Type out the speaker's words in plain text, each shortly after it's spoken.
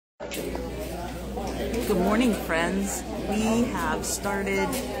Good morning, friends. We have started,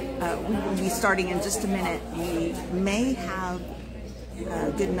 we will be starting in just a minute. We may have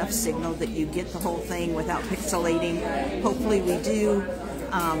a good enough signal that you get the whole thing without pixelating. Hopefully we do,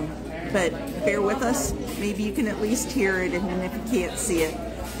 but bear with us. Maybe you can at least hear it, and then if you can't see it,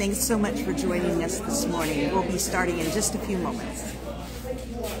 thanks so much for joining us this morning. We'll be starting in just a few moments.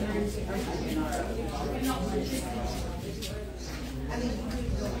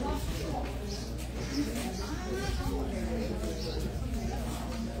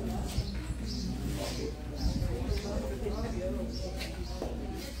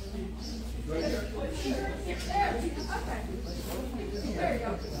 There you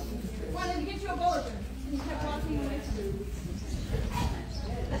go. Wanted to get you a bulletin. You kept walking away.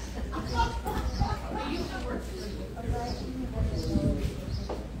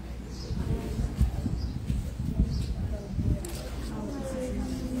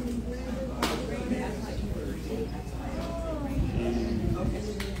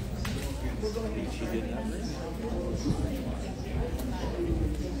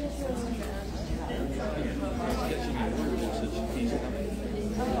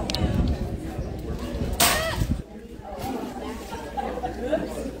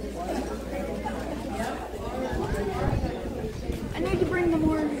 I need to bring the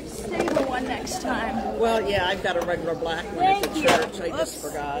more stable one next time. Well, yeah, I've got a regular black one at the church. I just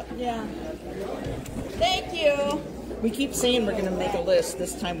forgot. Yeah. Thank you. We keep saying we're going to make a list.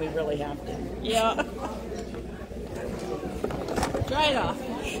 This time we really have to. Yeah. Dry it off.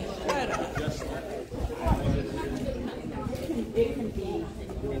 Dry it off.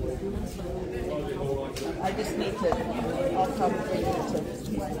 I just need to, I'll probably need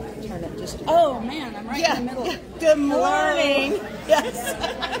to turn it just. Oh man, I'm right in the middle. Good morning. Yes.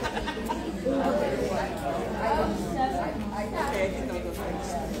 Okay, I think I'll go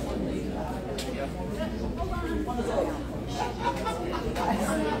first.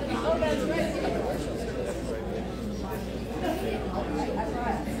 Oh, that's right.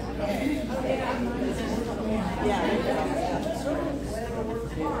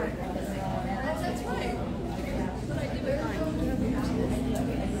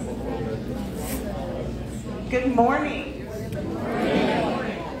 Good morning.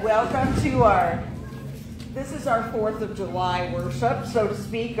 Welcome to this is our 4th of July worship, so to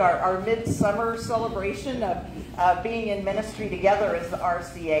speak, our midsummer celebration of being in ministry together as the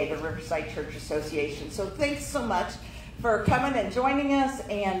RCA, the Riverside Church Association. So thanks so much for coming and joining us,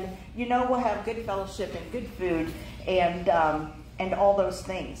 and we'll have good fellowship and good food and all those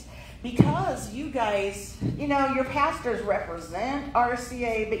things. Because you guys, your pastors represent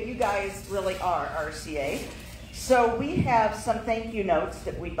RCA, but you guys really are RCA. So we have some thank you notes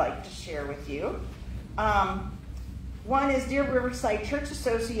that we'd like to share with you. One is, Dear Riverside Church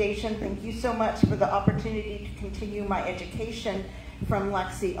Association, thank you so much for the opportunity to continue my education from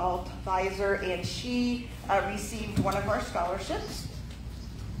Lexi Altweiser, and she received one of our scholarships.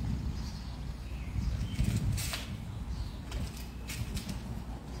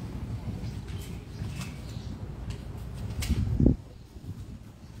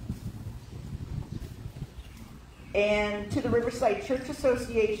 And to the Riverside Church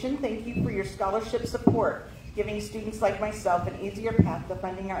Association, thank you for your scholarship support, giving students like myself an easier path to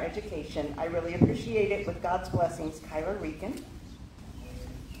funding our education. I really appreciate it. With God's blessings, Kyler Reekin.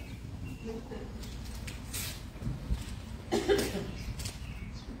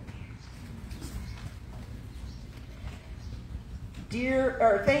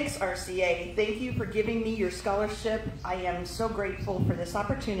 Thanks RCA. Thank you for giving me your scholarship. I am so grateful for this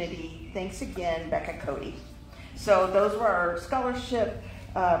opportunity. Thanks again, Becca Cody. So those were our scholarship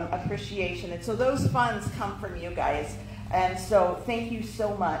appreciation. And so those funds come from you guys. And so thank you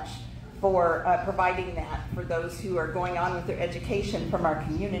so much for providing that for those who are going on with their education from our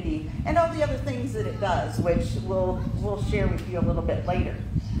community and all the other things that it does, which we'll share with you a little bit later.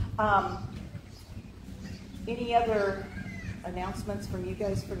 Any other announcements from you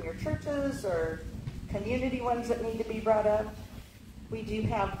guys from your churches or community ones that need to be brought up? We do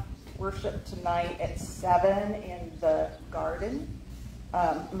have worship tonight at 7 in the garden,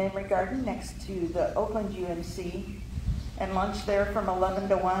 Memory Garden, next to the Oakland UMC, and lunch there from 11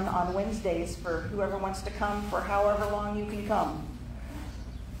 to 1 on Wednesdays for whoever wants to come for however long you can come.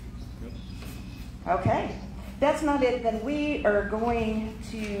 Okay, that's not it. Then we are going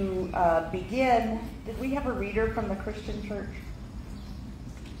to begin. Did we have a reader from the Christian church?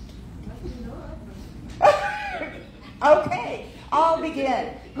 Okay, I'll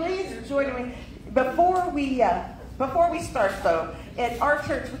begin. Please join me. Before we start, though, at our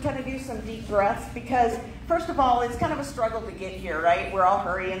church, we kind of do some deep breaths because, first of all, it's kind of a struggle to get here, right? We're all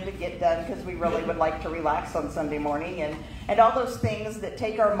hurrying to get done because we really would like to relax on Sunday morning, and all those things that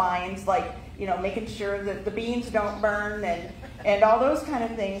take our minds, like, you know, making sure that the beans don't burn and all those kind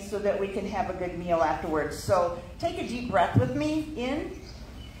of things so that we can have a good meal afterwards. So take a deep breath with me, in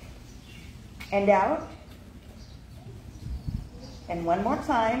and out. And one more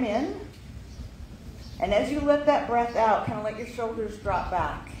time, in. And as you let that breath out, kind of let your shoulders drop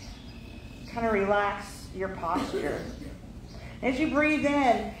back. Kind of relax your posture. As you breathe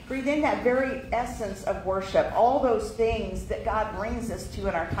in that very essence of worship, all those things that God brings us to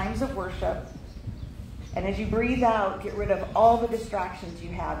in our times of worship. And as you breathe out, get rid of all the distractions you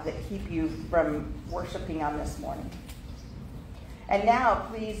have that keep you from worshiping on this morning. And now,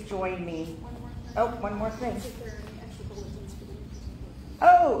 please join me. Oh, one more thing.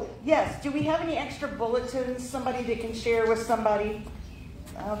 Oh, yes. Do we have any extra bulletins, somebody that can share with somebody?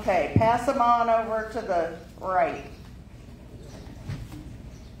 Okay, pass them on over to the right.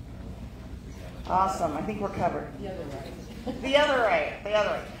 Awesome. I think we're covered. The other right. The other right. The other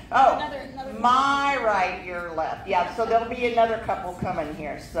right. Oh, another my right, your left. Yeah, so there'll be another couple coming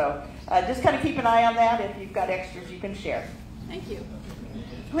here. So just kind of keep an eye on that. If you've got extras, you can share. Thank you.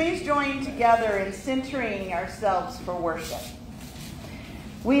 Please join together in centering ourselves for worship.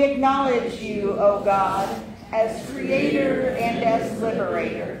 We acknowledge you, O God, as creator and as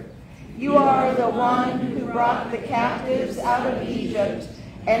liberator. You are the one who brought the captives out of Egypt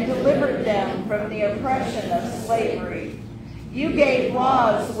and delivered them from the oppression of slavery. You gave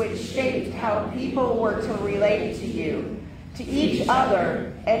laws which shaped how people were to relate to you, to each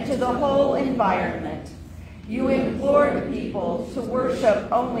other, and to the whole environment. You implored people to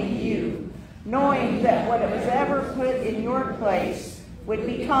worship only you, knowing that whatever ever put in your place would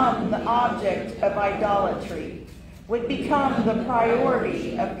become the object of idolatry, would become the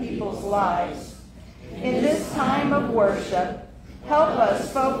priority of people's lives. In this time of worship, help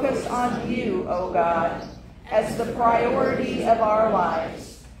us focus on you, O God, as the priority of our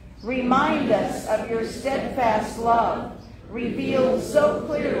lives. Remind us of your steadfast love, revealed so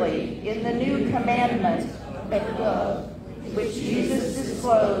clearly in the new commandment of love, which Jesus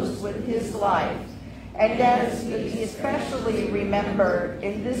disclosed with his life, and as we especially remember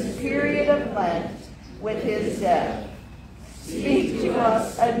in this period of Lent with his death. Speak to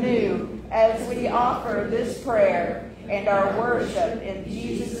us anew as we offer this prayer and our worship in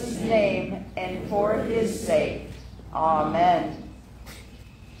Jesus' name and for his sake. Amen.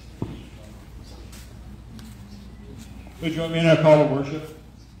 Would you join me in our call to worship?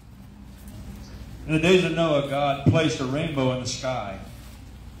 In the days of Noah, God placed a rainbow in the sky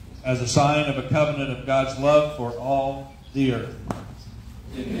as a sign of a covenant of God's love for all the earth.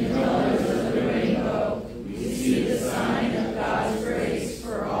 In the colors of the rainbow, we see the sign of God's grace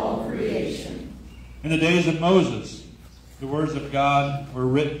for all creation. In the days of Moses, the words of God were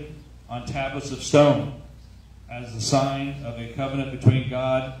written on tablets of stone as the sign of a covenant between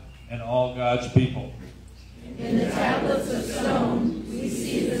God and all God's people. In the tablets of stone, we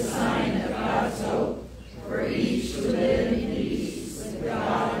see the sign of God's hope for each to live in peace with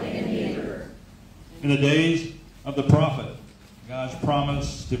God and neighbor. In the days of the prophet, God's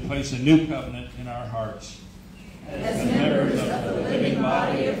promise to place a new covenant in our hearts. As members of the living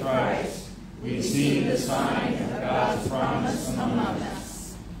body of Christ, we see the sign of God's promise among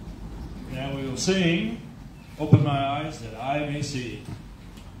us. Now we will sing, "Open My Eyes That I May See."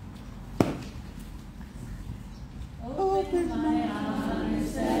 Open my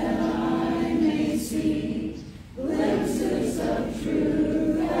eyes that I may see glimpses of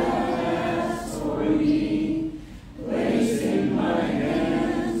truth that has for me. Place in my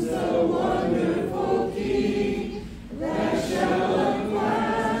hands the wonderful key that shall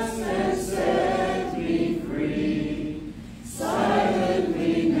unlast and set me free.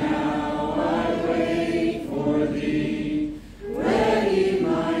 Silently now I wait for thee. Ready,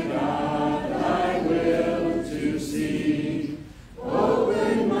 my God, thy will to see.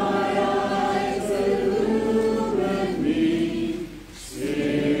 Open my eyes, illumine me.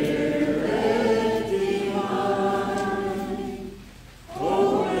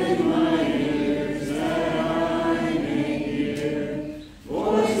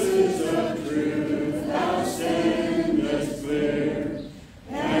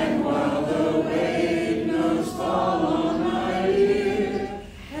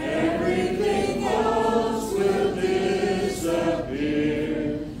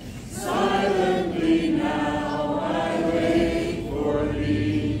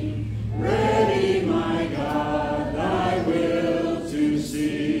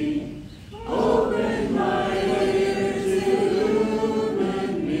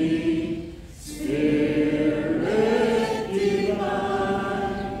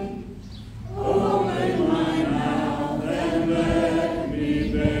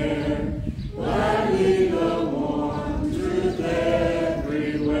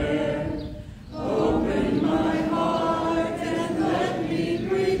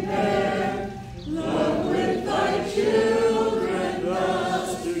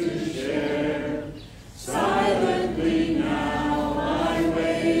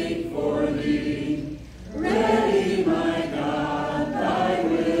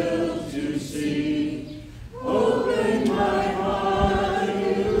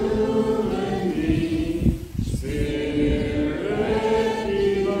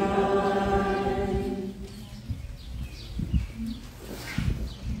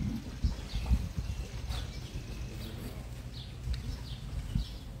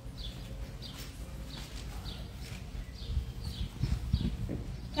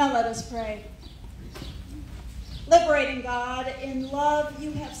 Now let us pray. Liberating God, in love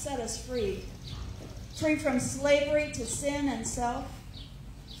you have set us free. Free from slavery to sin and self.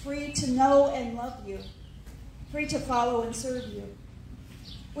 Free to know and love you. Free to follow and serve you.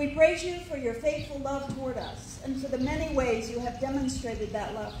 We praise you for your faithful love toward us and for the many ways you have demonstrated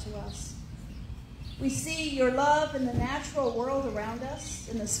that love to us. We see your love in the natural world around us,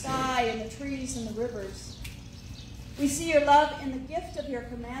 in the sky, in the trees, and the rivers. We see your love in the gift of your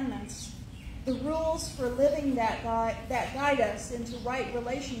commandments, the rules for living that guide us into right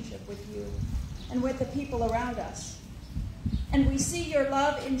relationship with you and with the people around us. And we see your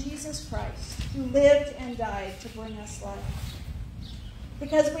love in Jesus Christ, who lived and died to bring us life.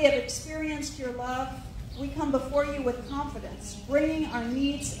 Because we have experienced your love, we come before you with confidence, bringing our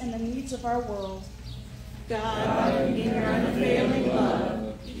needs and the needs of our world. God, in your unfailing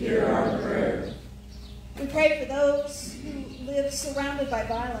love, hear our prayer. We pray for those who live surrounded by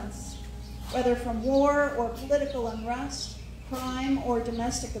violence, whether from war or political unrest, crime or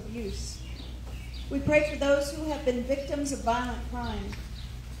domestic abuse. We pray for those who have been victims of violent crime,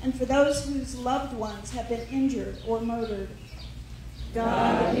 and for those whose loved ones have been injured or murdered.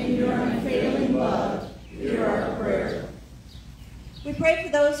 God, in your unfailing love, hear our prayer. We pray for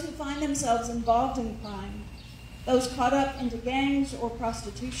those who find themselves involved in crime, those caught up into gangs or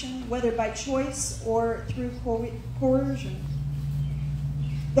prostitution, whether by choice or through coercion.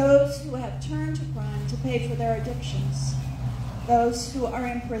 Those who have turned to crime to pay for their addictions. Those who are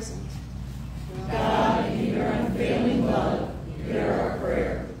imprisoned. God, in your unfailing love, hear our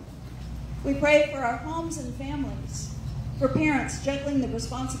prayer. We pray for our homes and families, for parents juggling the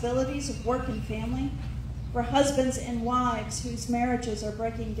responsibilities of work and family, for husbands and wives whose marriages are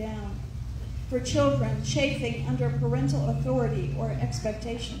breaking down, for children chafing under parental authority or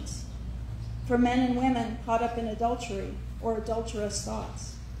expectations, for men and women caught up in adultery or adulterous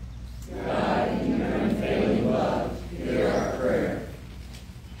thoughts. God, in your unfailing love, hear our prayer.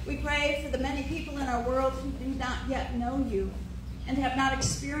 We pray for the many people in our world who do not yet know you and have not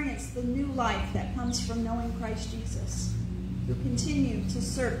experienced the new life that comes from knowing Christ Jesus, who continue to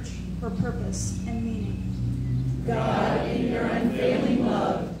search for purpose and meaning. God, in your unfailing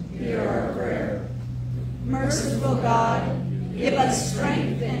love, hear our prayer. Merciful God, give us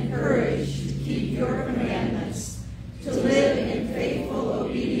strength and courage to keep your commandments, to live in faithful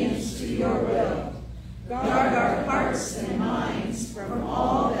obedience to your will. Guard our hearts and minds from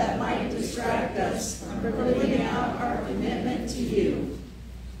all that might distract us from living out our commitment to you.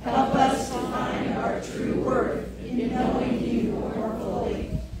 Help us to find our true worth in knowing you more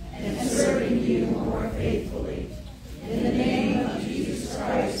fully and serving you more faithfully. In the name of Jesus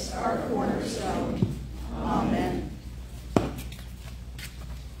Christ, our cornerstone. Amen.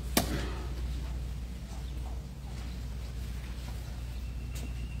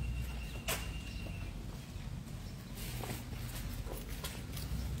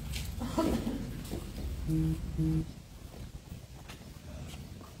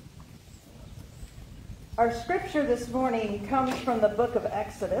 Our scripture this morning comes from the book of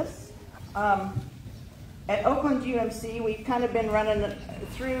Exodus. At Oakland UMC, we've kind of been running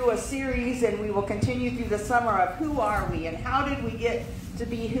through a series, and we will continue through the summer, of who are we and how did we get to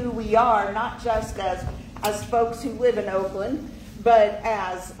be who we are, not just as folks who live in Oakland, but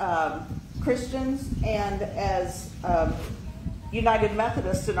as Christians and as United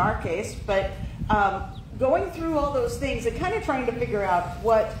Methodists in our case. But going through all those things and kind of trying to figure out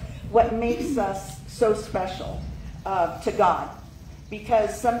what makes us so special to God,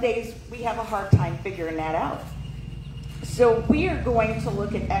 because some days we have a hard time figuring that out. So we are going to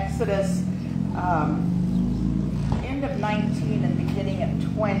look at Exodus end of 19 and beginning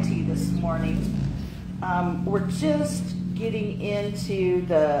of 20 this morning. We're just getting into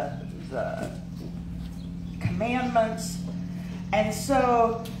the commandments, and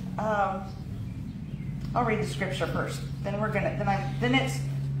so I'll read the scripture first. Then it's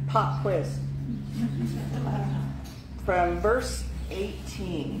pop quiz from verse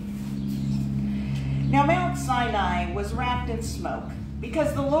 18. Now Mount Sinai was wrapped in smoke,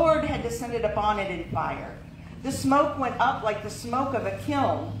 because the Lord had descended upon it in fire. The smoke went up like the smoke of a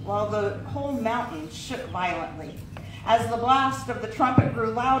kiln, while the whole mountain shook violently. As the blast of the trumpet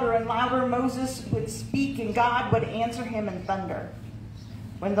grew louder and louder, Moses would speak, and God would answer him in thunder.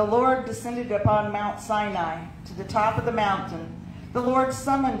 When the Lord descended upon Mount Sinai to the top of the mountain, the Lord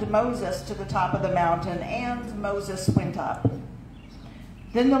summoned Moses to the top of the mountain, and Moses went up.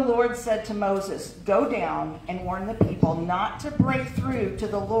 Then the Lord said to Moses, "Go down and warn the people not to break through to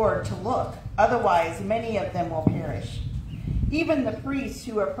the Lord to look, otherwise many of them will perish. Even the priests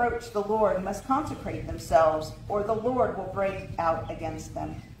who approach the Lord must consecrate themselves, or the Lord will break out against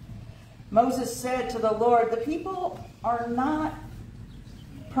them." Moses said to the Lord, the people are not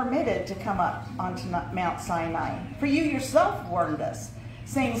permitted to come up onto Mount Sinai. For you yourself warned us,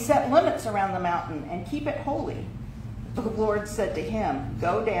 saying, set limits around the mountain and keep it holy. The Lord said to him,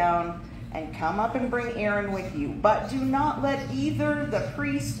 go down and come up and bring Aaron with you, but do not let either the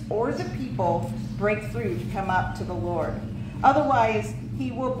priests or the people break through to come up to the Lord. Otherwise,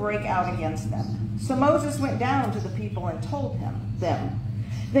 he will break out against them. So Moses went down to the people and told them.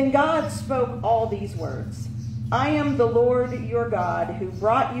 Then God spoke all these words. I am the Lord your God, who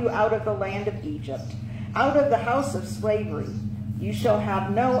brought you out of the land of Egypt, out of the house of slavery. You shall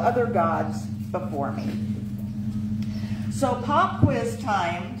have no other gods before me. So pop quiz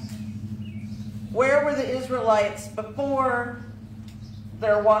time. Where were the Israelites before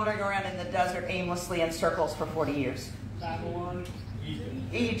they're wandering around in the desert aimlessly in circles for 40 years? Babylon,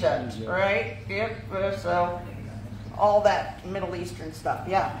 Egypt, right? Yep. So all that Middle Eastern stuff,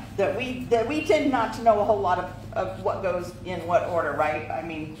 yeah. That we tend not to know a whole lot of what goes in what order, right? I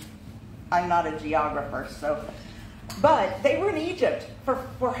mean, I'm not a geographer, so. But they were in Egypt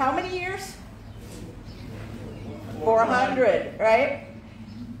for how many years? 400, right?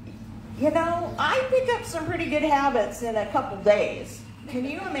 You know, I pick up some pretty good habits in a couple days. Can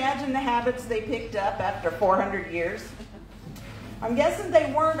you imagine the habits they picked up after 400 years? I'm guessing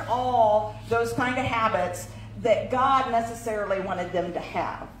they weren't all those kind of habits that God necessarily wanted them to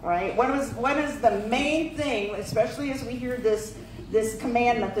have, right? What is the main thing, especially as we hear this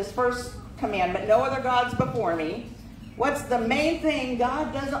commandment, this first commandment, no other gods before me? What's the main thing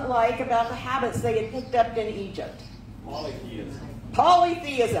God doesn't like about the habits they had picked up in Egypt? polytheism.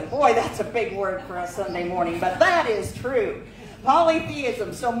 Polytheism. Boy, that's a big word for a Sunday morning, but that is true.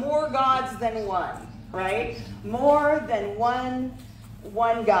 Polytheism. So more gods than one, right? More than one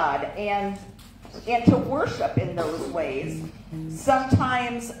God. And to worship in those ways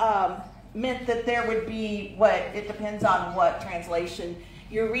sometimes meant that there would be it depends on what translation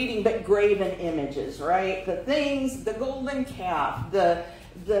you're reading, but graven images, right? The things, the golden calf, the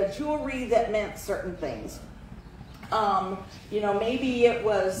jewelry that meant certain things. Maybe it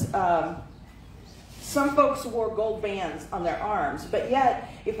was, some folks wore gold bands on their arms, but yet,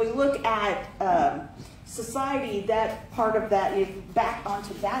 if we look at society, that part of that, back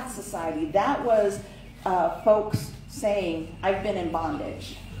onto that society, that was folks saying, I've been in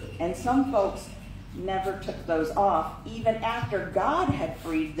bondage. And some folks never took those off, even after God had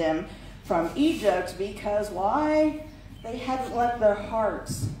freed them from Egypt, because why? They hadn't let their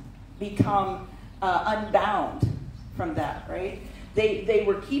hearts become unbound from that, right? They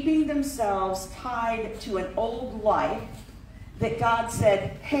were keeping themselves tied to an old life that God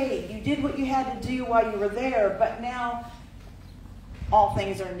said, hey, you did what you had to do while you were there, but now all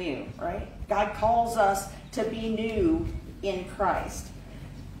things are new, right? God calls us to be new in Christ.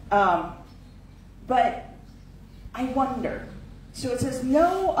 But I wonder, so it says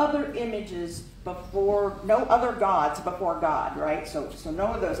no other images no other gods before God, right? So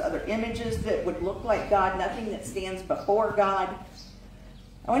no of those other images that would look like God, nothing that stands before God.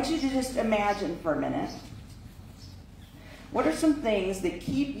 I want you to just imagine for a minute, what are some things that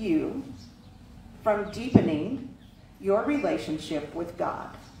keep you from deepening your relationship with God?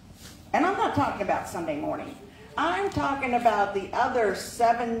 And I'm not talking about Sunday morning. I'm talking about the other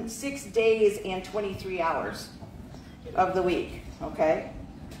 6 days and 23 hours of the week, okay?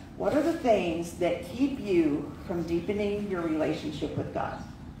 What are the things that keep you from deepening your relationship with God?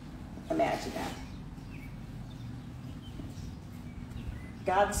 Imagine that.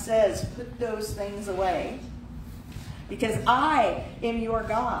 God says, put those things away, because I am your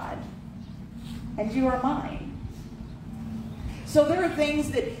God, and you are mine. So there are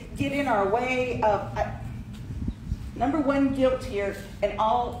things that get in our way of... Number one, guilt here, and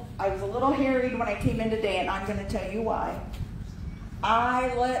I was a little harried when I came in today, and I'm going to tell you why.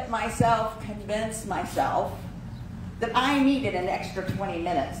 I let myself convince myself that I needed an extra 20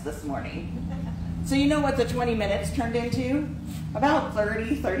 minutes this morning. So you know what the 20 minutes turned into? About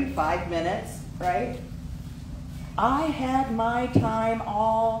 30, 35 minutes, right? I had my time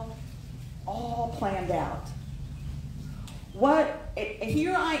all planned out.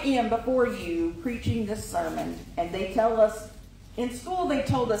 Here I am before you preaching this sermon, and they tell us, in school they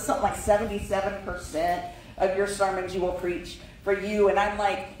told us something like 77% of your sermons you will preach for you, and I'm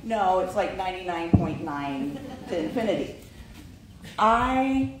like, no, it's like 99.9 to infinity.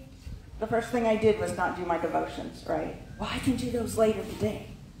 The first thing I did was not do my devotions, right? Well, I can do those later today.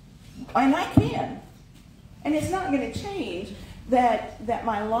 And I can. And it's not going to change that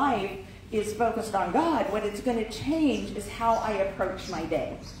my life is focused on God. What it's going to change is how I approach my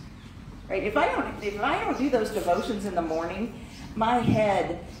day. Right? If I don't do those devotions in the morning, my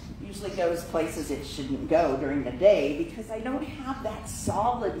head, usually goes places it shouldn't go during the day because I don't have that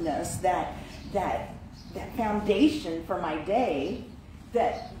solidness, that foundation for my day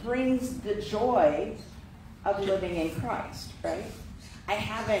that brings the joy of living in Christ, right? I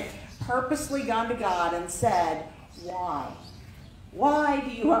haven't purposely gone to God and said, why? Why do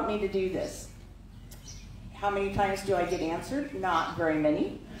you want me to do this? How many times do I get answered? Not very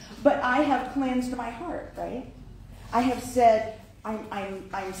many. But I have cleansed my heart, right? I have said,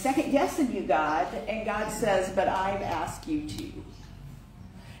 I'm second guessing you, God, and God says, but I've asked you to.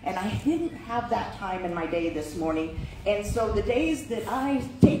 And I didn't have that time in my day this morning. And so the days that I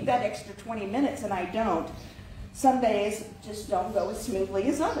take that extra 20 minutes and I don't, some days just don't go as smoothly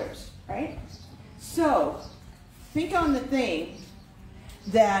as others, right? So think on the thing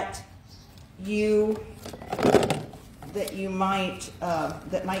that might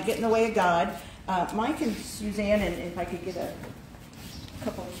get in the way of God. Mike and Suzanne, and if I could get a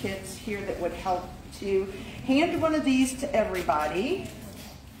couple of kids here that would help to hand one of these to everybody.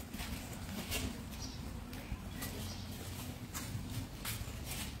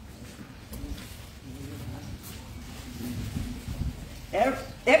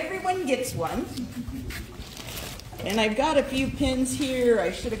 Everyone gets one. And I've got a few pins here.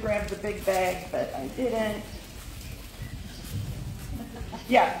 I should have grabbed the big bag, but I didn't.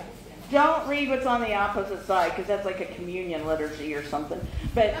 Yeah, don't read what's on the opposite side because that's like a communion liturgy or something.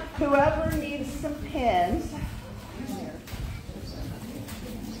 But whoever needs some pins,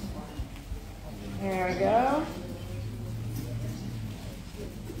 there we go.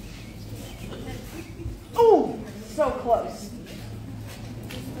 Oh, so close.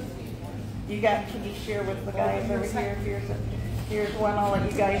 Can you share with the guys over here? Here's one I'll let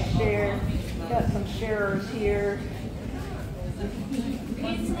you guys share. Got some sharers here.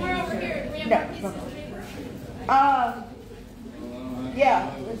 Need some more over here. Do we have more pieces of paper?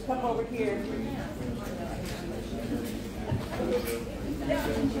 Yeah, there's a couple over here.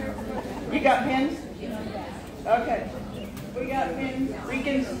 You got pins? Okay. We got pins.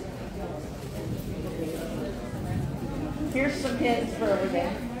 Ricans. Here's some pins for over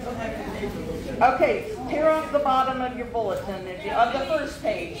there. Okay, tear off the bottom of your bulletin, of the first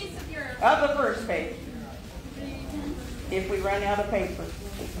page. Of the first page. If we run out of paper.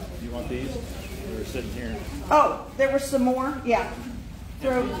 You want these? They're sitting here. Oh, there were some more? Yeah.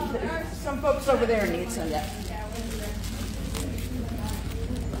 Some folks over there need some. Yeah.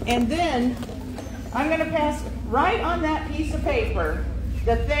 And then I'm going to pass right on that piece of paper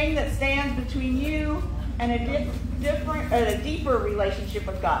the thing that stands between you and a deeper relationship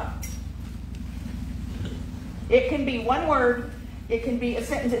with God. It can be one word. It can be a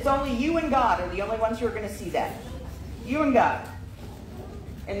sentence. It's only you and God are the only ones who are going to see that. You and God.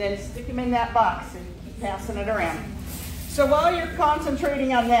 And then stick them in that box and keep passing it around. So while you're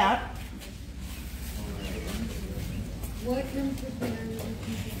concentrating on that,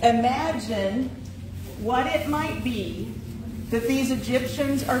 imagine what it might be that these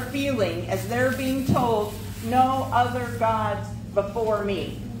Egyptians are feeling as they're being told, no other gods before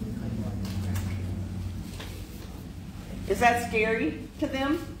me. Is that scary to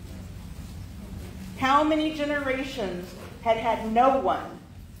them? How many generations had no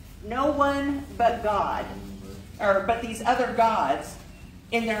one but God, but these other gods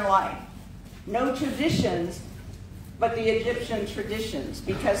in their life? No traditions but the Egyptian traditions,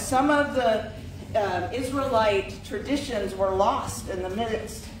 because some of the Israelite traditions were lost in the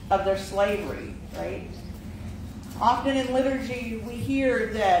midst of their slavery, right? Often in liturgy we hear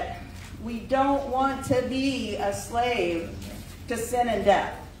that we don't want to be a slave to sin and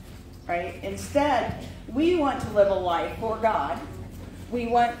death, right? Instead, we want to live a life for God. We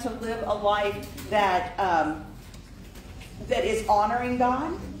want to live a life that that is honoring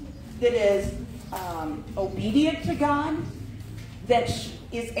God, that is obedient to God, that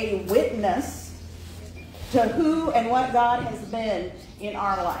is a witness to who and what God has been in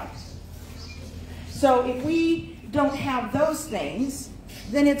our lives. So if we don't have those things,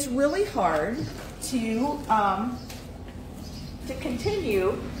 then it's really hard to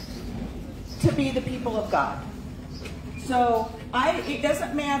continue to be the people of God. So it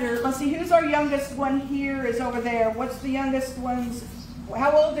doesn't matter. Let's see, who's our youngest one here is over there. What's the youngest one's?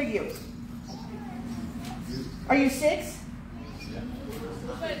 How old are you? Are you 6?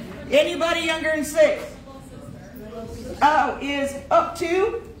 Anybody younger than 6? Oh, is up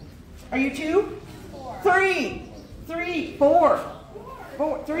 2? Are you 2? 3. 3, 4.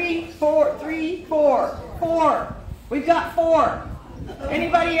 4, 3, 4, 3, 4. 4. We've got 4.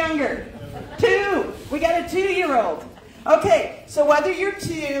 Anybody younger? 2. We got a 2-year-old. Okay, so whether you're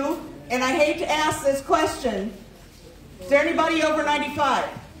 2, and I hate to ask this question, is there anybody over 95?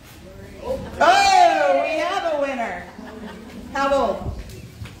 Oh, we have a winner. How old?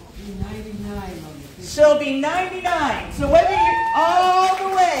 99. She'll be 99. So whether you're all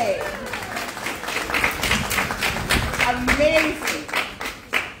the way. Amazing.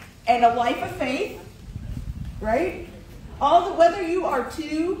 And a life of faith, right? Whether you are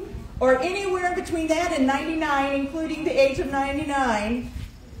 2 or anywhere between that and 99, including the age of 99,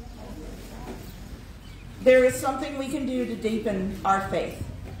 there is something we can do to deepen our faith,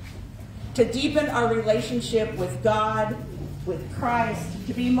 to deepen our relationship with God, with Christ,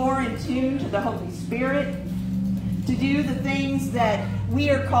 to be more in tune to the Holy Spirit, to do the things that we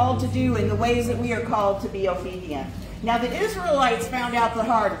are called to do in the ways that we are called to be obedient. Now, the Israelites found out the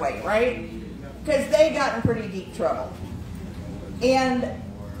hard way, right? Because they got in pretty deep trouble. And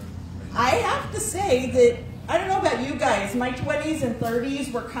I have to say that, I don't know about you guys, my 20s and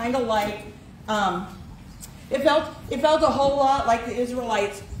 30s were kind of like, it felt a whole lot like the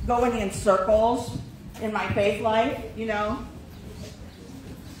Israelites going in circles in my faith life, you know.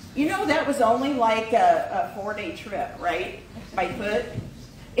 You know, that was only like a 4-day trip, right, by foot.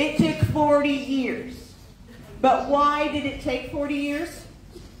 It took 40 years. But why did it take 40 years?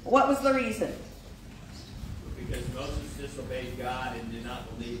 What was the reason? Because Moses disobeyed God and did not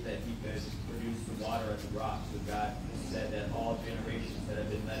believe that he could produce the water at the rock. So God said that all generations that have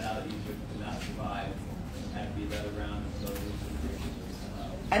been led out of Egypt could not survive and had to be led around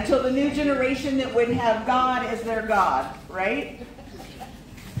until the new generation that would have God as their God, right?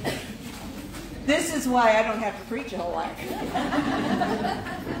 This is why I don't have to preach a whole lot.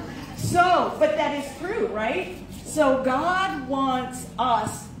 So, but that is true, right? So God wants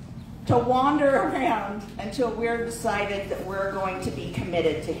us to wander around until we're decided that we're going to be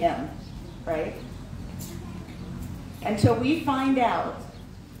committed to Him, right? Until we find out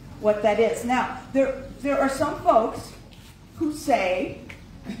what that is. Now, there are some folks who say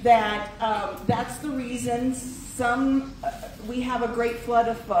that that's the reason we have a great flood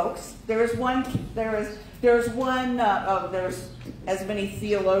of folks. There's as many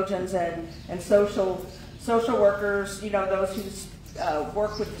theologians and social workers, you know, those who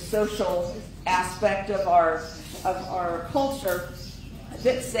work with the social aspect of our culture,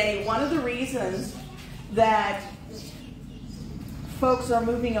 that say one of the reasons that folks are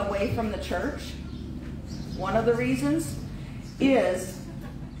moving away from the church, one of the reasons is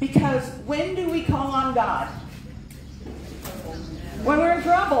because when do we call on God? When we're in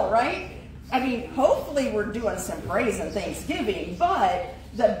trouble, right? I mean, hopefully we're doing some praise and thanksgiving, but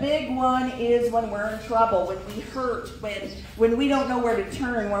the big one is when we're in trouble, when we hurt, when we don't know where to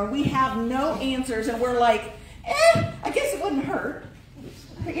turn, when we have no answers and we're like, I guess it wouldn't hurt,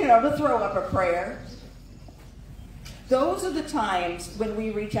 you know, to throw up a prayer. Those are the times when we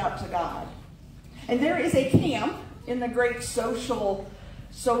reach out to God. And there is a camp in the great social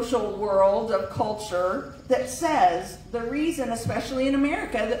world of culture that says the reason, especially in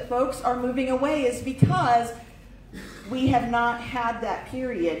America, that folks are moving away is because we have not had that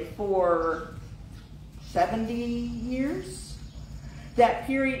period for 70 years. That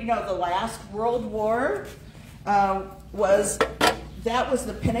period, you know, the last World War was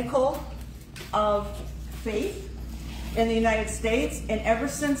the pinnacle of faith in the United States, and ever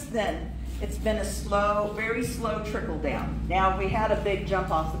since then, it's been a very slow trickle down. Now, we had a big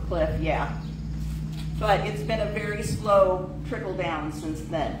jump off the cliff, yeah. But it's been a very slow trickle down since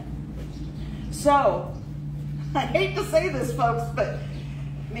then. So, I hate to say this, folks, but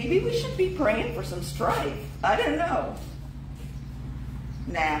maybe we should be praying for some strife. I don't know.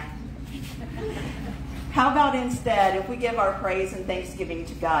 Nah. How about instead, if we give our praise and thanksgiving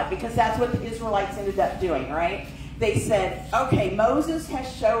to God? Because that's what the Israelites ended up doing, right? They said, okay, Moses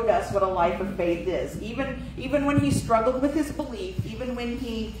has showed us what a life of faith is. Even when he struggled with his belief, even when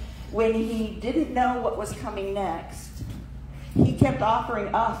he didn't know what was coming next, he kept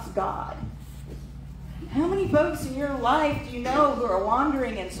offering us God. How many folks in your life do you know who are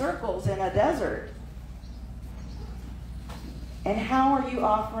wandering in circles in a desert? And how are you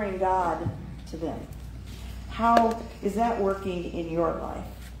offering God to them? How is that working in your life?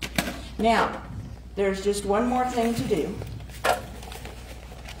 Now, there's just one more thing to do.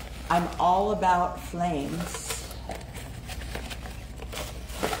 I'm all about flames.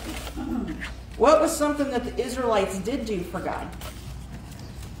 What was something that the Israelites did do for God?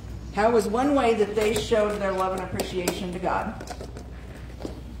 How was one way that they showed their love and appreciation to God?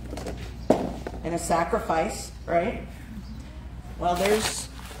 In a sacrifice, right? Well, there's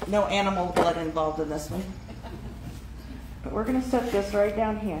no animal blood involved in this one. But we're going to set this right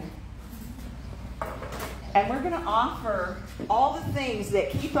down here. And we're going to offer all the things that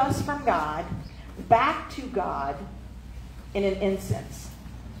keep us from God back to God in an incense.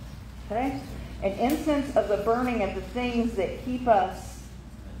 Okay? An incense of the burning of the things that keep us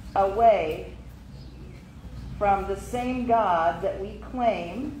away from the same God that we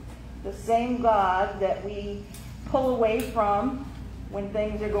claim, the same God that we pull away from when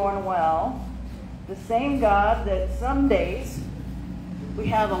things are going well, the same God that some days we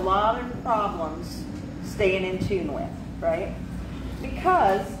have a lot of problems staying in tune with, right?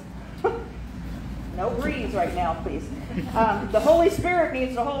 Because, no breeze right now, please. The Holy Spirit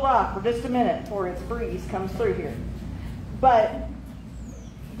needs to hold off for just a minute before its breeze comes through here. But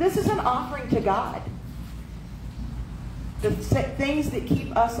this is an offering to God. The things that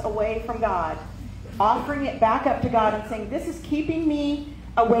keep us away from God, offering it back up to God and saying, this is keeping me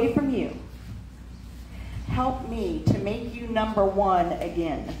away from you. Help me to make you number one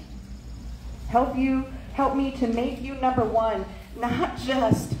again. Help me to make you number one, not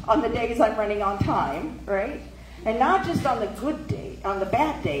just on the days I'm running on time, right? And not just on the good day, on the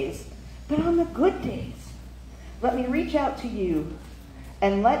bad days, but on the good days. Let me reach out to you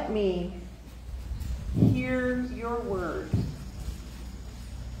and let me hear your word,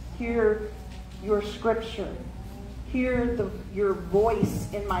 hear your scripture, hear your voice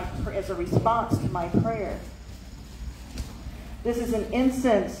in as a response to my prayer. This is an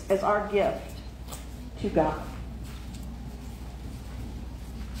incense as our gift to God.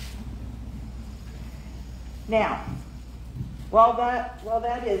 Now, while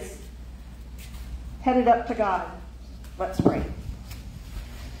that is headed up to God, let's pray.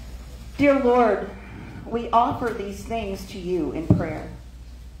 Dear Lord, we offer these things to you in prayer.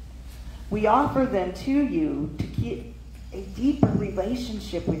 We offer them to you to keep a deeper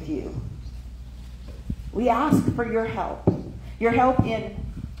relationship with you. We ask for your help in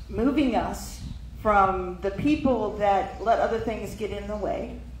moving us from the people that let other things get in the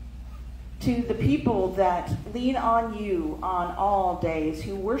way to the people that lean on you on all days,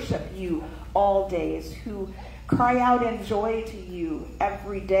 who worship you all days, who cry out in joy to you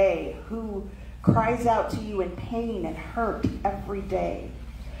every day, who cries out to you in pain and hurt every day.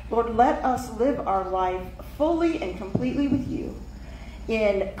 Lord, let us live our life fully and completely with you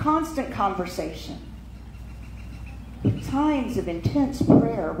in constant conversation, in times of intense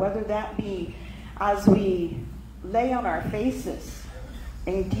prayer, whether that be as we lay on our faces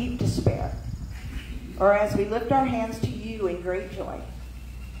in deep despair, or as we lift our hands to you in great joy.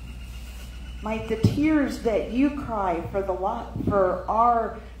 Might the tears that you cry for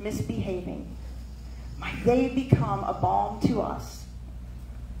our misbehaving, might they become a balm to us,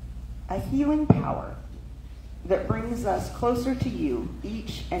 a healing power that brings us closer to you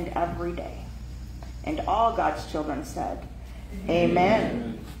each and every day. And all God's children said,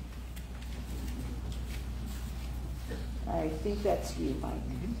 Amen. I think that's you, Mike.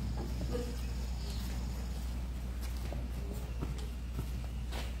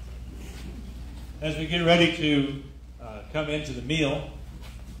 As we get ready to come into the meal,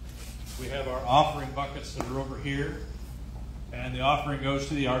 we have our offering buckets that are over here, and the offering goes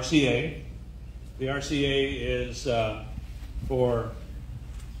to the RCA. The RCA is for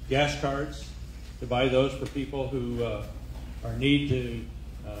gas cards, to buy those for people who are need to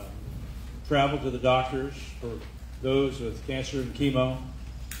travel to the doctors, for those with cancer and chemo,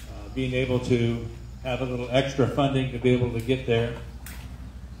 being able to have a little extra funding to be able to get there.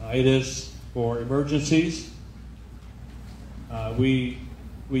 It is for emergencies. We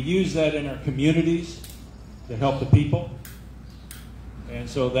use that in our communities to help the people. And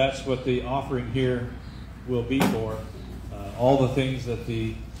so that's what the offering here will be for. All the things that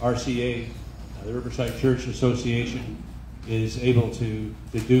the RCA, the Riverside Church Association, is able to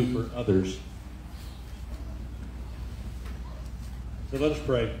do for others. So let us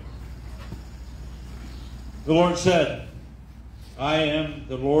pray. The Lord said, I am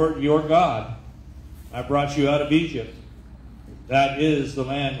the Lord your God. I brought you out of Egypt. That is the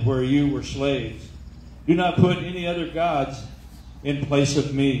land where you were slaves. Do not put any other gods in place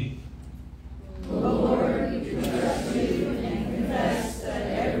of me. O Lord, we trust you and confess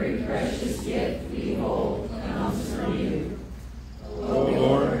that every precious gift we hold comes from you. O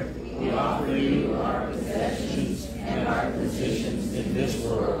Lord, we offer you our possessions and our positions in this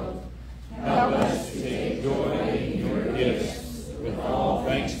world. Help us to take joy in your gifts with all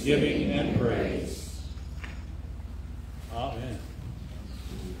thanksgiving and praise. Amen.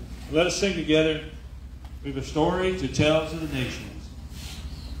 Let us sing together. We have a story to tell to the nations.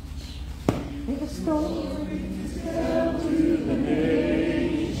 We have a story To tell to the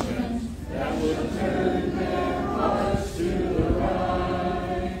nations that will turn their hearts to the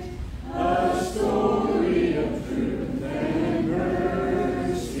right. A story of truth and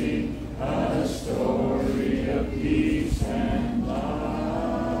mercy. A story of peace and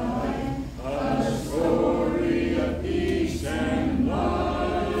light.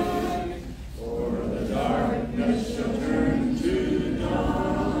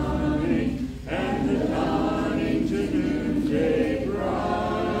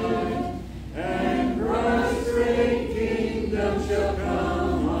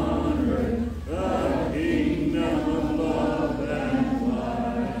 come on earth, the kingdom of love and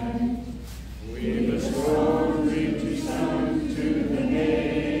light. We restore to sound to the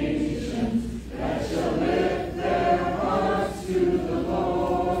nations that shall lift their hearts to the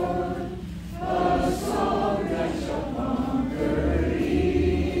Lord. A song that shall conquer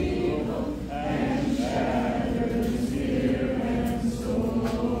evil and shatter spear and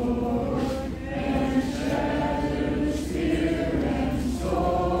sword. And shatter spear and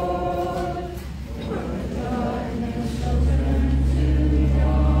sword. For the darkness shall turn to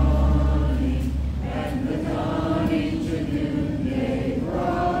dawning, and the dawning to noonday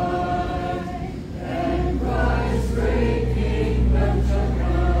bright. And Christ's great kingdom shall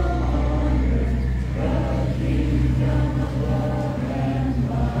come on earth, the kingdom of love and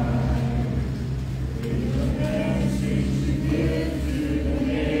light. We will message to give to the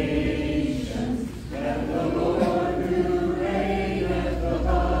nations, that the Lord who reigneth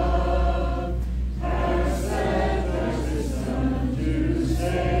above has sent us His Son to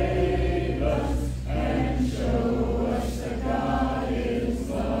save us and show us that God is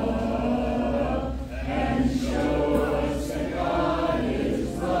love, and show us that God is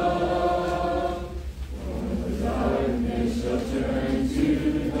love. For the darkness shall turn to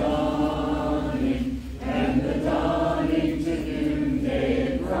dawning, and the dawning to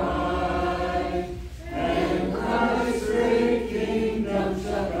noonday bright. And Christ's great kingdom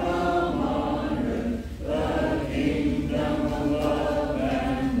shall come on earth, the kingdom of love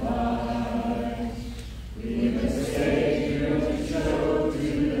and light. We the Savior to show to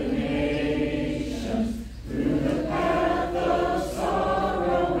the nations, through the path of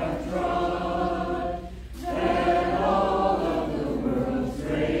sorrow and trod, that all of the world's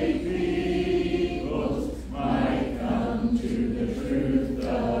great peoples might come to the truth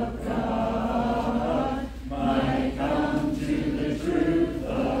of God, might come to the truth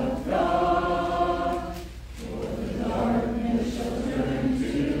of God. For the darkness shall turn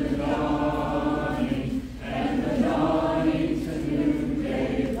to dawning, and the dawning to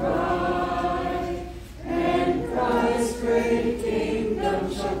noonday bright. And Christ's great kingdom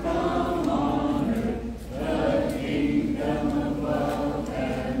shall come on earth, the kingdom of love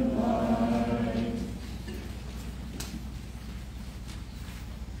and light.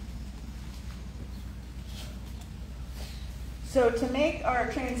 So to make our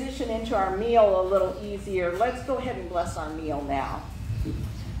transition into our meal a little easier, let's go ahead and bless our meal now.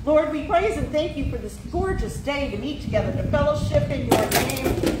 Lord, we praise and thank you for this gorgeous day to meet together, to fellowship in your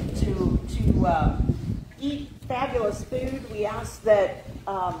name, to eat fabulous food. We ask that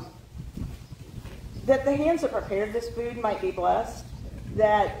that the hands that prepared this food might be blessed,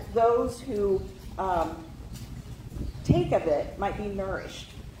 that those who take of it might be nourished,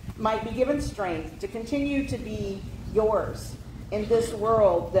 might be given strength to continue to be yours in this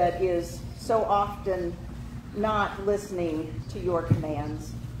world that is so often not listening to your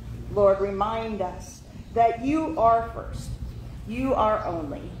commands. Lord, remind us that you are first, you are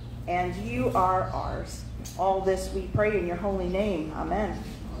only, and you are ours. All this we pray in your holy name. Amen.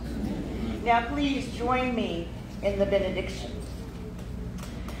 Now please join me in the benediction.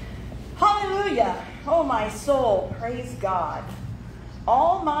 Hallelujah! Oh, my soul, praise God.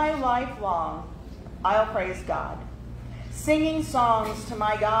 All my life long, I'll praise God, singing songs to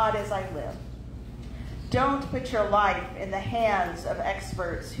my God as I live. Don't put your life in the hands of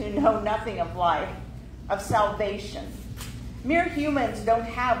experts who know nothing of life, of salvation. Mere humans don't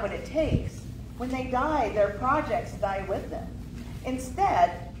have what it takes. When they die, their projects die with them.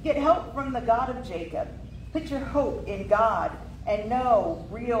 Instead, get help from the God of Jacob. Put your hope in God and know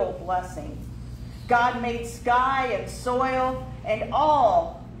real blessing. God made sky and soil and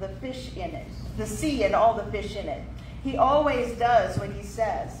all the fish in it, the sea and all the fish in it. He always does what he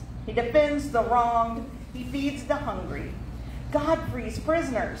says. He defends the wronged. He feeds the hungry. God frees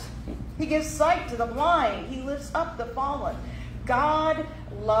prisoners. He gives sight to the blind. He lifts up the fallen. God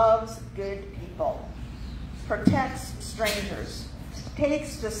loves good people, protects strangers,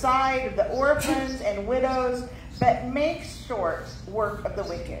 takes the side of the orphans and widows, but makes short work of the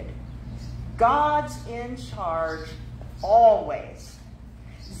wicked. God's in charge always.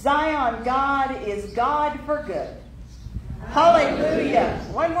 Zion, God is God for good. Hallelujah.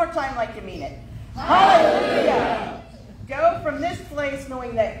 One more time like you mean it. Hallelujah. Go from this place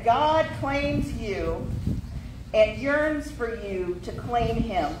knowing that God claims you and yearns for you to claim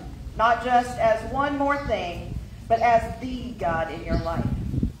him, not just as one more thing, but as the God in your life.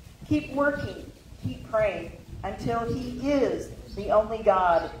 Keep working, keep praying until he is the only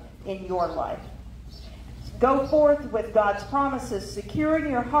God in your life. Go forth with God's promises secure in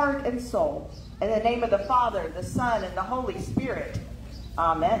your heart and soul. In the name of the Father, the Son, and the Holy Spirit.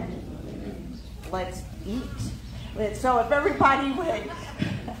 Amen. Let's eat. So if everybody would,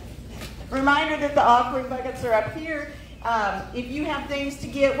 reminder that the offering buckets are up here. If you have things to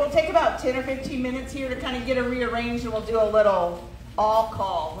get, we'll take about 10 or 15 minutes here to kind of get a rearrange, and we'll do a little all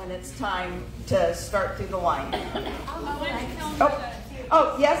call when it's time to start through the line.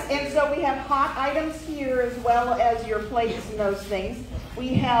 Oh, yes, and so we have hot items here as well as your plates and those things. We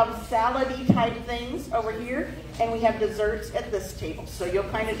have salad-y type things over here, and we have desserts at this table. So you'll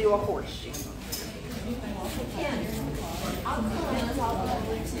kind of do a horseshoe.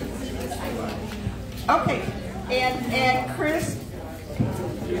 Okay, and Chris,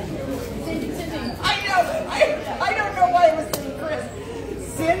 I don't know why it was Chris.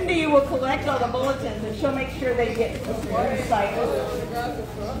 Cindy will collect all the bulletins and she'll make sure they get recycled.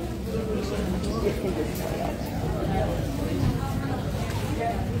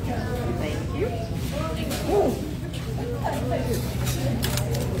 Thank you.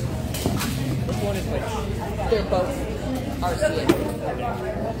 Which one is which? They're both RCA.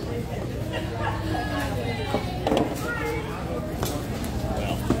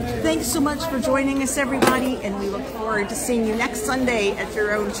 Thanks so much for joining us, everybody, and we look forward to seeing you next Sunday at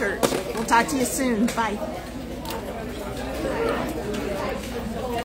your own church. We'll talk to you soon. Bye.